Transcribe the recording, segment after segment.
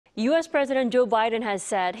U.S. President Joe Biden has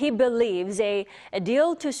said he believes a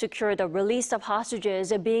deal to secure the release of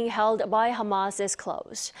hostages being held by Hamas is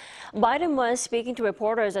close. Biden was speaking to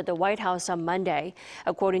reporters at the White House on Monday.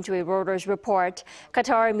 According to a Reuters report,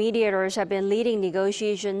 Qatari mediators have been leading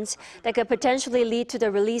negotiations that could potentially lead to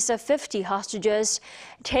the release of 50 hostages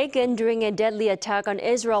taken during a deadly attack on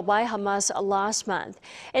Israel by Hamas last month,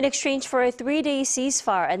 in exchange for a 3-day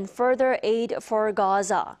ceasefire and further aid for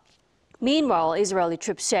Gaza. Meanwhile, Israeli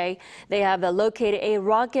troops say they have located a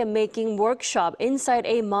rocket-making workshop inside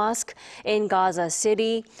a mosque in Gaza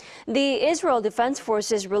City. The Israel Defense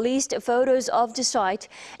Forces released photos of the site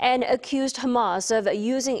and accused Hamas of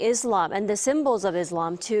using Islam and the symbols of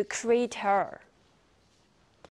Islam to create terror.